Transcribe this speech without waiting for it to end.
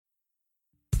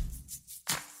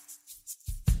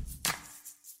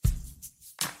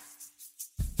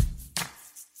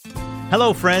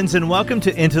Hello, friends, and welcome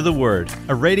to Into the Word,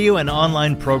 a radio and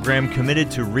online program committed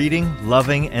to reading,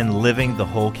 loving, and living the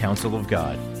whole counsel of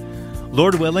God.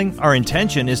 Lord willing, our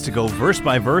intention is to go verse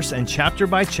by verse and chapter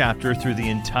by chapter through the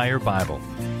entire Bible.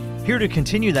 Here to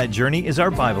continue that journey is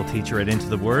our Bible teacher at Into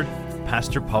the Word,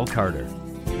 Pastor Paul Carter.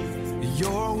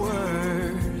 Your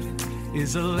word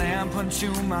is a lamp unto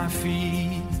my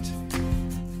feet.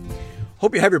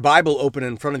 Hope you have your Bible open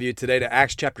in front of you today to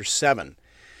Acts chapter 7.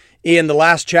 In the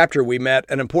last chapter, we met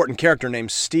an important character named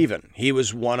Stephen. He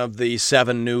was one of the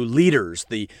 7 new leaders,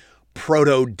 the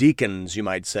proto-deacons, you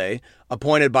might say,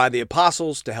 appointed by the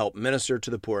apostles to help minister to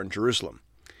the poor in Jerusalem.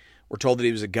 We're told that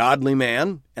he was a godly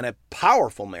man and a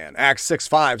powerful man. Acts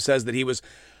 6:5 says that he was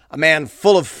a man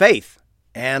full of faith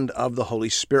and of the Holy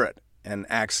Spirit. And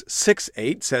Acts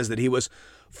 6:8 says that he was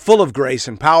full of grace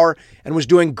and power and was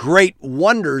doing great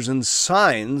wonders and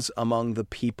signs among the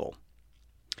people.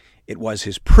 It was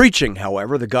his preaching,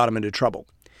 however, that got him into trouble.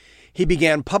 He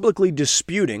began publicly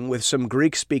disputing with some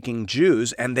Greek-speaking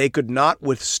Jews, and they could not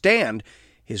withstand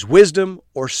his wisdom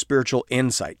or spiritual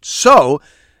insight. So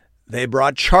they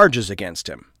brought charges against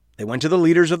him. They went to the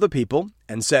leaders of the people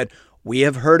and said, "We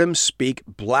have heard him speak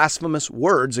blasphemous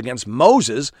words against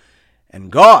Moses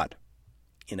and God."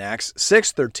 In Acts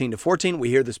 6:13-14, we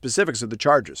hear the specifics of the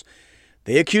charges.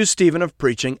 They accused Stephen of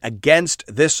preaching against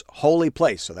this holy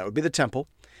place, so that would be the temple,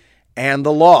 and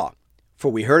the law. For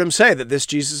we heard him say that this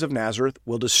Jesus of Nazareth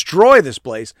will destroy this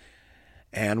place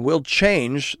and will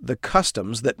change the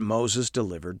customs that Moses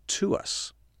delivered to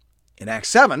us. In Acts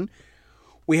 7,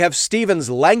 we have Stephen's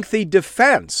lengthy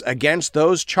defense against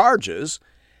those charges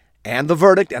and the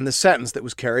verdict and the sentence that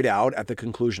was carried out at the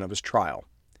conclusion of his trial.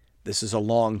 This is a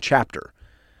long chapter,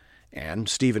 and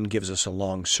Stephen gives us a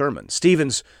long sermon.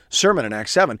 Stephen's sermon in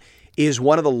Acts 7 is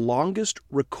one of the longest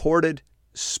recorded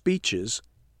speeches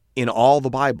in all the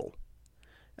Bible.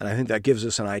 And I think that gives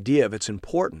us an idea of its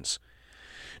importance.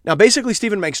 Now, basically,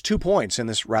 Stephen makes 2 points in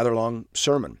this rather long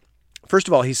sermon. First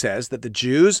of all, he says that the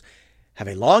Jews have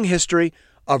a long history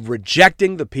of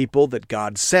rejecting the people that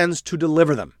God sends to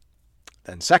deliver them.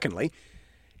 Then secondly,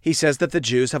 he says that the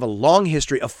Jews have a long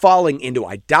history of falling into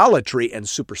idolatry and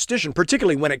superstition,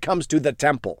 particularly when it comes to the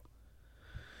temple.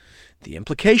 The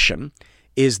implication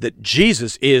is that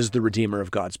Jesus is the Redeemer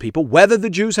of God's people, whether the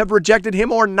Jews have rejected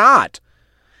him or not,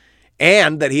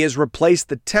 and that he has replaced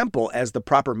the temple as the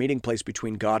proper meeting place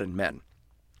between God and men,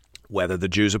 whether the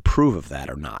Jews approve of that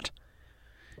or not.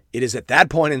 It is at that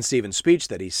point in Stephen's speech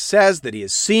that he says that he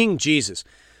is seeing Jesus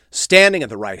standing at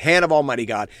the right hand of Almighty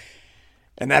God,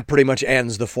 and that pretty much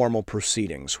ends the formal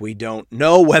proceedings. We don't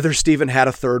know whether Stephen had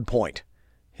a third point.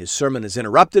 His sermon is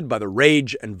interrupted by the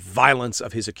rage and violence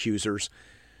of his accusers.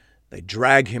 They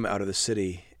drag him out of the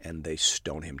city and they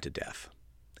stone him to death.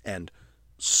 And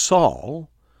Saul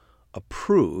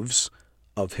approves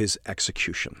of his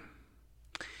execution.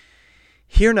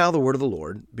 Hear now the word of the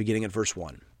Lord, beginning at verse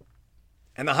 1.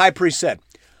 And the high priest said,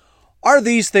 "Are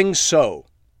these things so?"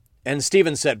 And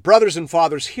Stephen said, "Brothers and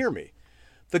fathers, hear me.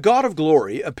 The God of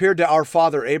glory appeared to our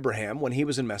father Abraham when he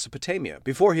was in Mesopotamia,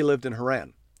 before he lived in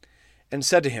Haran, and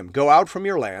said to him, 'Go out from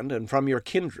your land and from your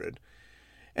kindred,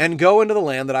 and go into the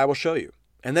land that I will show you.'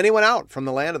 And then he went out from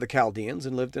the land of the Chaldeans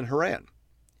and lived in Haran.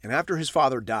 And after his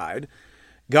father died,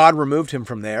 God removed him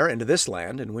from there into this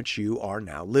land in which you are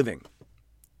now living.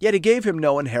 Yet he gave him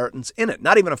no inheritance in it,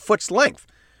 not even a foot's length,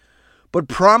 but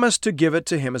promised to give it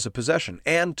to him as a possession,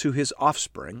 and to his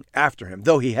offspring after him,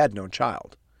 though he had no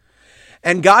child.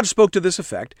 And God spoke to this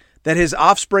effect, that his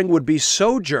offspring would be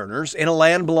sojourners in a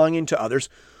land belonging to others,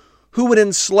 who would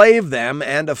enslave them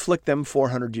and afflict them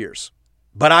 400 years.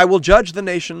 But I will judge the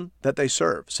nation that they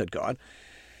serve, said God.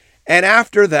 And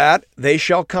after that they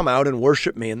shall come out and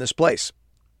worship me in this place.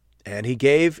 And he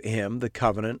gave him the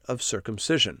covenant of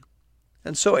circumcision.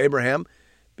 And so Abraham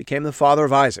became the father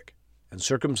of Isaac, and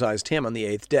circumcised him on the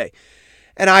 8th day.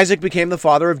 And Isaac became the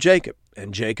father of Jacob,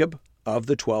 and Jacob of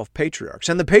the 12 patriarchs.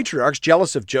 And the patriarchs,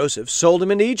 jealous of Joseph, sold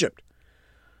him into Egypt.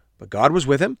 But God was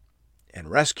with him, and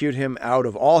rescued him out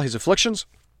of all his afflictions,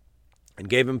 and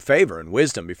gave him favor and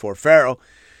wisdom before Pharaoh,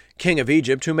 king of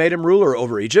Egypt, who made him ruler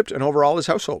over Egypt and over all his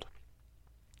household.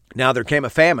 Now there came a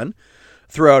famine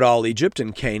throughout all Egypt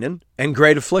and Canaan, and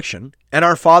great affliction, and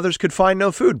our fathers could find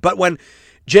no food. But when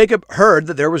Jacob heard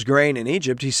that there was grain in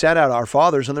Egypt, he sent out our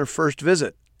fathers on their first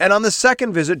visit. And on the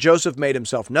second visit, Joseph made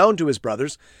himself known to his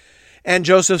brothers, and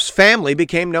Joseph's family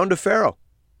became known to Pharaoh.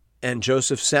 And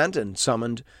Joseph sent and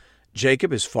summoned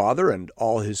Jacob, his father, and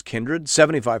all his kindred,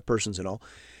 75 persons in all.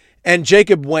 And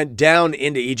Jacob went down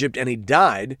into Egypt, and he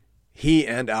died, he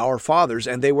and our fathers,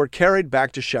 and they were carried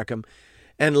back to Shechem,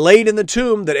 and laid in the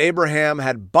tomb that Abraham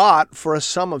had bought for a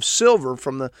sum of silver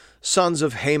from the sons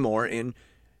of Hamor in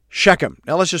Shechem.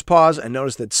 Now let's just pause and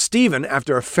notice that Stephen,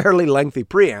 after a fairly lengthy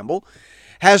preamble,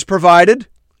 has provided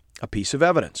a piece of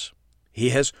evidence.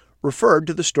 He has referred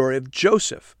to the story of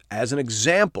Joseph as an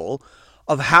example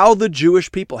of how the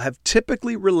Jewish people have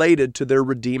typically related to their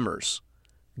redeemers.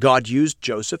 God used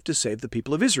Joseph to save the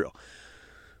people of Israel,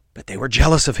 but they were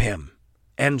jealous of him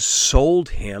and sold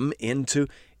him into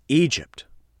Egypt.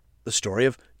 The story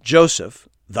of Joseph,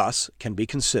 thus, can be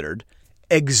considered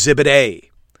Exhibit A.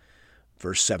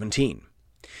 Verse 17.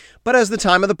 But as the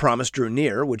time of the promise drew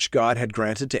near, which God had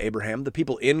granted to Abraham, the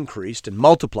people increased and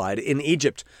multiplied in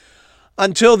Egypt,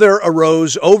 until there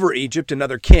arose over Egypt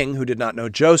another king who did not know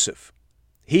Joseph.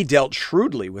 He dealt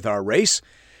shrewdly with our race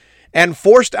and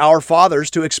forced our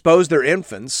fathers to expose their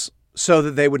infants so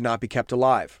that they would not be kept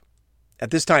alive.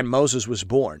 At this time Moses was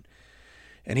born,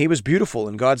 and he was beautiful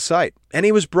in God's sight, and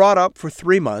he was brought up for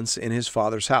 3 months in his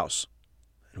father's house.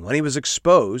 And when he was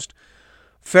exposed,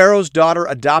 Pharaoh's daughter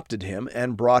adopted him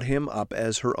and brought him up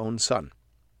as her own son.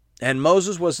 And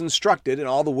Moses was instructed in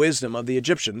all the wisdom of the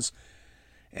Egyptians,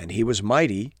 and he was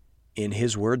mighty in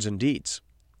his words and deeds.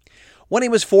 When he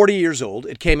was 40 years old,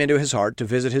 it came into his heart to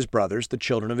visit his brothers, the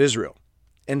children of Israel.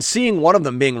 And seeing one of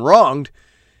them being wronged,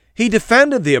 he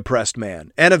defended the oppressed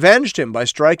man and avenged him by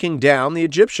striking down the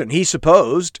Egyptian. He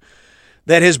supposed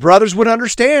that his brothers would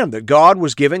understand that God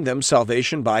was giving them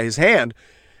salvation by his hand,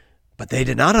 but they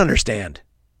did not understand.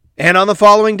 And on the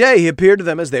following day he appeared to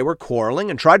them as they were quarreling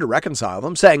and tried to reconcile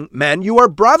them, saying, "Men, you are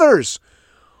brothers.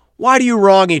 Why do you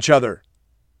wrong each other?"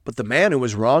 But the man who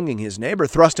was wronging his neighbor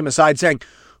thrust him aside, saying,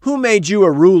 "Who made you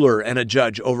a ruler and a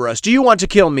judge over us? Do you want to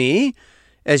kill me,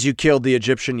 as you killed the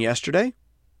Egyptian yesterday?"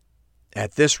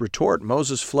 At this retort,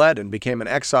 Moses fled and became an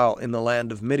exile in the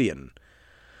land of Midian,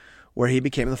 where he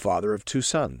became the father of 2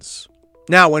 sons.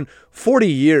 Now, when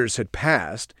 40 years had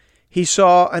passed, he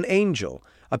saw an angel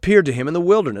appear to him in the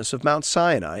wilderness of Mount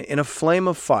Sinai in a flame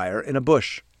of fire in a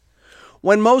bush.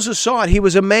 When Moses saw it, he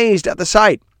was amazed at the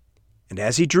sight. And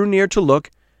as he drew near to look,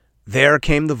 there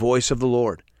came the voice of the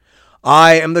Lord.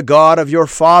 "I am the God of your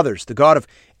fathers, the God of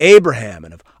Abraham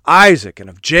and of Isaac and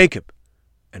of Jacob."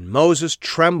 And Moses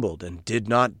trembled and did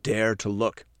not dare to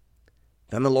look.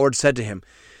 Then the Lord said to him,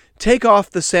 "Take off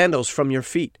the sandals from your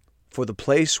feet, for the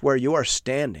place where you are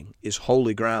standing is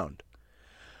holy ground.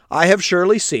 I have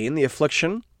surely seen the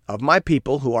affliction of my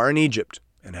people who are in Egypt,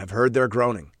 and have heard their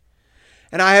groaning.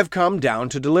 And I have come down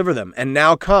to deliver them. And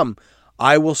now come,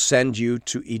 I will send you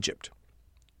to Egypt."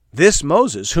 This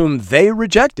Moses, whom they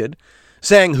rejected,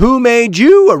 saying, "Who made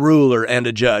you a ruler and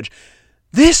a judge?"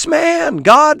 This man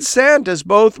God sent as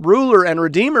both ruler and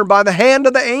redeemer by the hand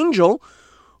of the angel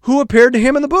who appeared to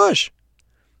him in the bush.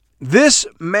 This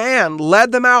man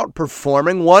led them out,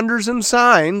 performing wonders and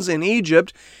signs in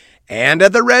Egypt and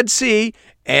at the Red Sea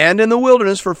and in the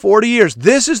wilderness for 40 years.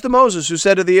 This is the Moses who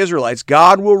said to the Israelites,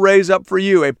 "God will raise up for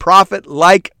you a prophet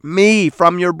like me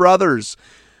from your brothers."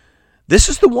 This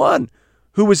is the one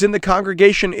who was in the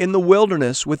congregation in the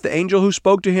wilderness with the angel who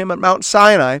spoke to him at Mount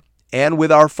Sinai and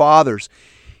with our fathers.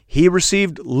 He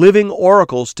received living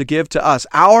oracles to give to us.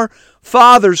 Our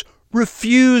fathers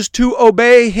refused to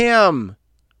obey him,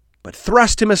 but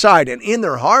thrust him aside, and in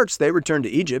their hearts they returned to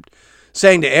Egypt,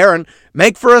 saying to Aaron,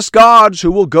 "Make for us gods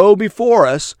who will go before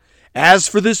us. As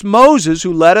for this Moses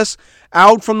who led us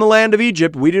out from the land of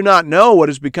Egypt, we do not know what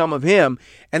has become of him."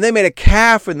 And they made a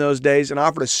calf in those days and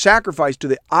offered a sacrifice to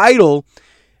the idol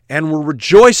and were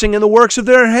rejoicing in the works of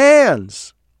their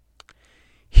hands.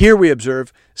 Here we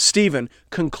observe Stephen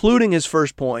concluding his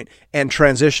first point and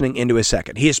transitioning into his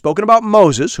second. He has spoken about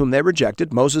Moses, whom they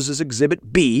rejected. Moses is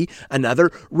Exhibit B,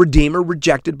 another redeemer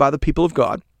rejected by the people of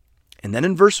God. And then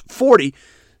in verse 40,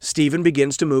 Stephen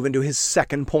begins to move into his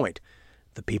second point.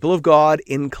 The people of God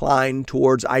inclined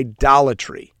towards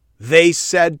idolatry. They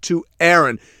said to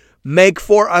Aaron, "Make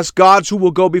for us gods who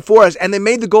will go before us." And they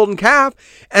made the golden calf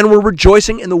and were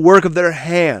rejoicing in the work of their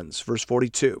hands. Verse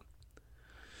 42.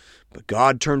 But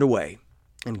God turned away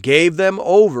and gave them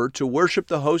over to worship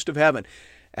the host of heaven.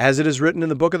 As it is written in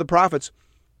the book of the prophets,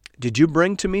 "Did you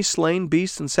bring to me slain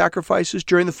beasts and sacrifices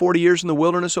during the 40 years in the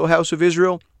wilderness, O house of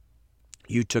Israel?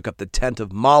 You took up the tent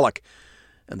of Moloch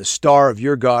and the star of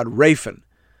your god Raphan,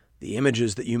 the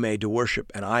images that you made to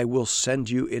worship, and I will send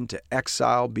you into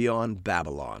exile beyond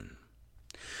Babylon."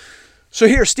 So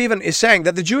here Stephen is saying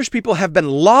that the Jewish people have been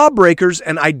lawbreakers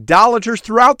and idolaters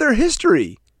throughout their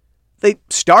history. They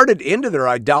started into their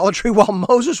idolatry while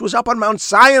Moses was up on Mount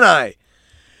Sinai.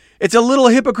 It's a little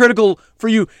hypocritical for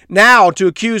you now to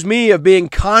accuse me of being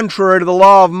contrary to the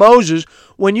law of Moses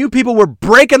when you people were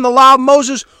breaking the law of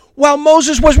Moses while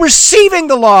Moses was receiving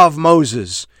the law of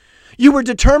Moses. You were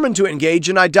determined to engage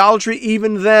in idolatry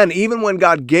even then. Even when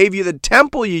God gave you the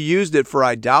temple, you used it for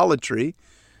idolatry.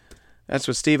 That's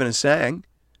what Stephen is saying.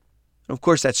 Of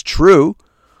course, that's true.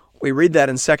 We read that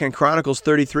in 2 Chronicles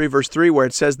 33, verse 3, where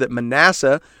it says that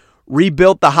Manasseh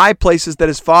rebuilt the high places that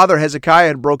his father Hezekiah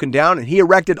had broken down, and he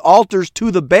erected altars to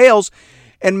the Baals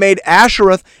and made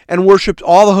Ashereth and worshipped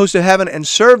all the hosts of heaven and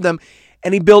served them.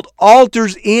 And he built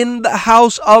altars in the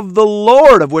house of the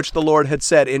Lord, of which the Lord had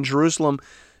said, in Jerusalem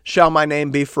shall my name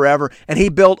be forever. And he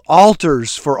built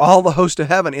altars for all the host of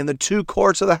heaven in the two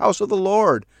courts of the house of the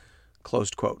Lord.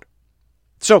 Closed quote.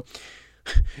 So,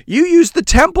 you use the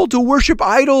temple to worship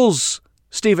idols,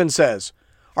 Stephen says.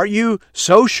 Are you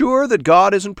so sure that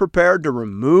God isn't prepared to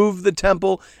remove the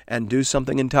temple and do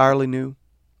something entirely new?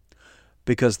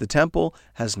 Because the temple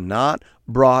has not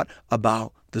brought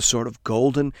about the sort of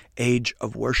golden age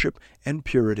of worship and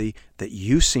purity that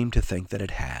you seem to think that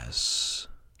it has.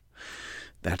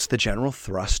 That's the general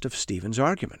thrust of Stephen's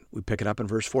argument. We pick it up in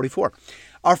verse 44.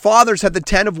 Our fathers had the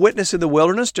tent of witness in the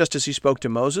wilderness, just as he spoke to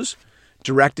Moses,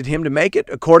 directed him to make it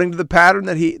according to the pattern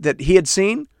that he had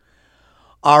seen.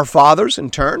 Our fathers,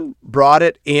 in turn, brought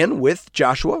it in with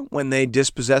Joshua when they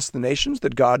dispossessed the nations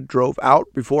that God drove out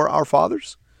before our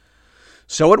fathers.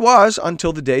 So it was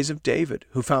until the days of David,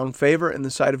 who found favor in the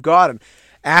sight of God and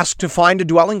asked to find a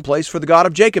dwelling place for the God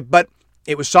of Jacob. But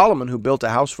it was Solomon who built a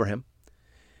house for him.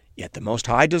 Yet the Most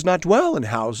High does not dwell in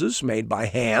houses made by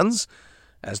hands.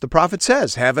 As the prophet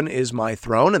says, heaven is my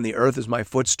throne and the earth is my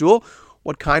footstool.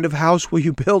 What kind of house will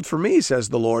you build for me, says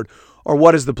the Lord, or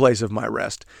what is the place of my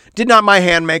rest? Did not my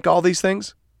hand make all these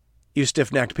things? You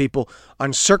stiff-necked people,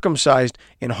 uncircumcised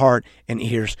in heart and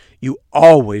ears, you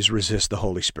always resist the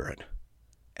Holy Spirit.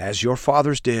 As your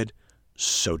fathers did,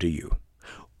 so do you.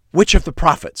 Which of the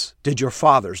prophets did your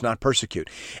fathers not persecute?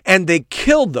 And they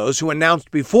killed those who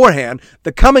announced beforehand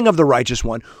the coming of the righteous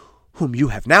one, whom you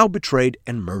have now betrayed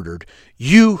and murdered,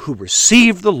 you who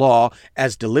received the law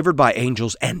as delivered by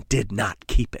angels and did not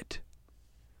keep it.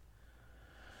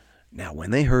 Now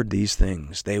when they heard these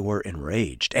things, they were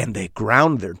enraged, and they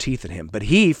ground their teeth at him. But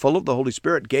he, full of the Holy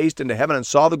Spirit, gazed into heaven and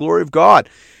saw the glory of God,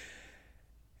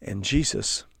 and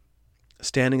Jesus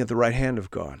standing at the right hand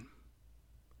of God.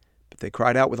 But they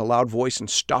cried out with a loud voice and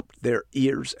stopped their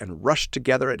ears and rushed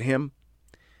together at him.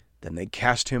 Then they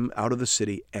cast him out of the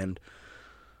city and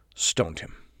stoned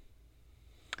him.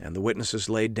 And the witnesses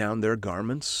laid down their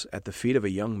garments at the feet of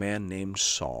a young man named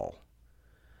Saul.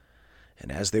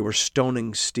 And as they were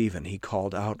stoning Stephen, he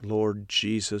called out, Lord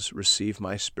Jesus, receive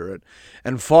my spirit.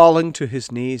 And falling to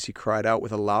his knees, he cried out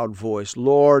with a loud voice,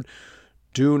 Lord,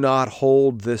 do not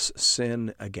hold this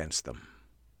sin against them.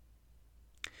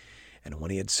 And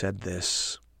when he had said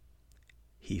this,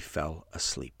 he fell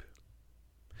asleep.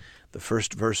 The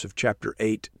first verse of chapter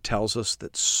 8 tells us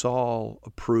that Saul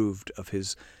approved of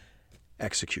his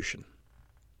execution.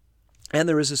 And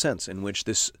there is a sense in which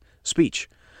this speech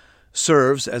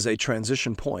serves as a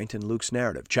transition point in Luke's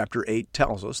narrative. Chapter 8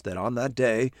 tells us that on that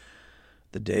day,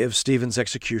 the day of Stephen's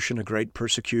execution, a great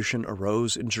persecution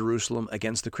arose in Jerusalem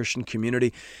against the Christian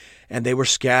community, and they were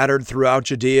scattered throughout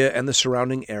Judea and the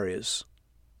surrounding areas.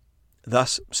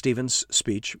 Thus, Stephen's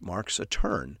speech marks a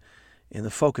turn in the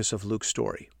focus of Luke's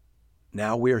story.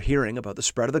 Now we are hearing about the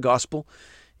spread of the gospel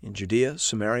in Judea,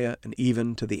 Samaria, and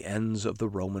even to the ends of the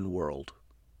Roman world.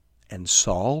 And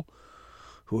Saul,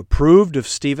 who approved of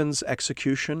Stephen's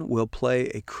execution, will play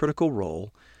a critical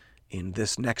role in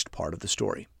this next part of the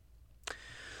story.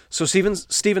 So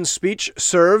Stephen's speech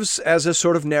serves as a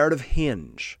sort of narrative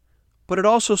hinge, but it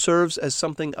also serves as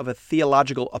something of a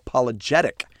theological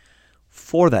apologetic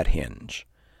for that hinge.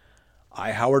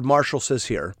 I. Howard Marshall says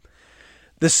here,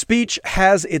 the speech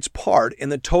has its part in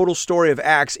the total story of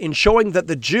Acts in showing that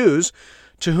the Jews,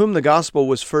 to whom the gospel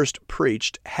was first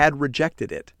preached, had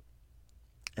rejected it,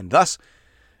 and thus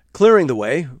clearing the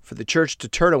way for the church to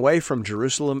turn away from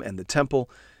Jerusalem and the temple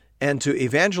and to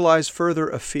evangelize further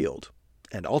afield,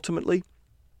 and ultimately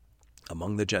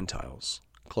among the Gentiles.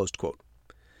 Closed quote.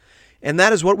 And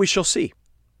that is what we shall see.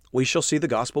 We shall see the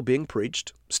gospel being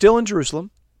preached, still in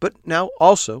Jerusalem, but now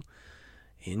also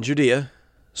in Judea,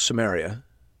 Samaria,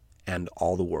 and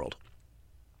all the world.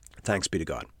 Thanks be to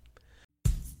God.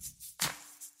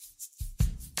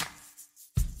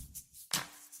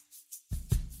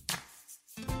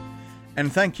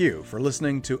 And thank you for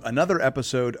listening to another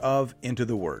episode of Into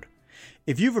the Word.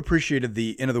 If you've appreciated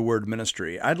the Into the Word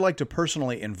ministry, I'd like to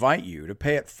personally invite you to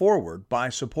pay it forward by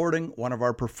supporting one of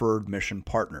our preferred mission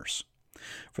partners.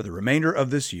 For the remainder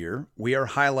of this year, we are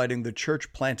highlighting the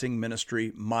church planting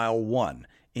ministry Mile 1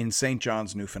 in St.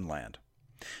 John's, Newfoundland.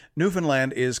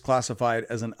 Newfoundland is classified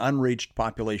as an unreached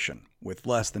population, with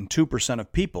less than 2%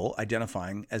 of people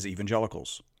identifying as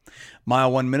evangelicals.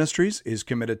 Mile One Ministries is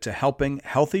committed to helping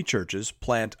healthy churches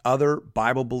plant other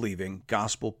Bible-believing,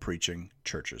 gospel-preaching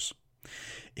churches.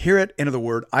 Here at Into the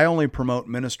Word, I only promote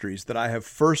ministries that I have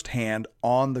first-hand,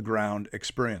 on-the-ground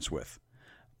experience with.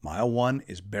 Mile One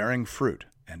is bearing fruit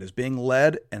and is being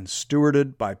led and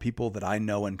stewarded by people that I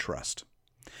know and trust.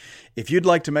 If you'd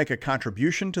like to make a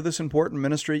contribution to this important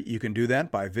ministry, you can do that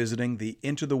by visiting the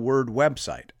Into the Word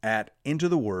website at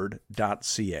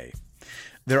intotheword.ca.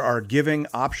 There are giving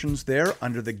options there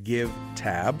under the Give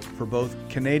tab for both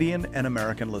Canadian and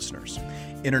American listeners.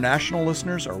 International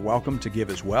listeners are welcome to give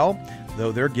as well,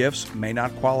 though their gifts may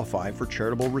not qualify for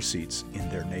charitable receipts in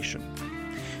their nation.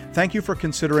 Thank you for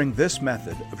considering this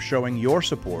method of showing your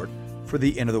support for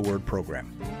the Into the Word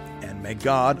program. And may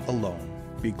God alone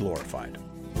be glorified.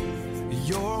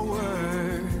 Your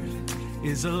word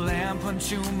is a lamp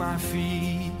unto my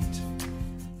feet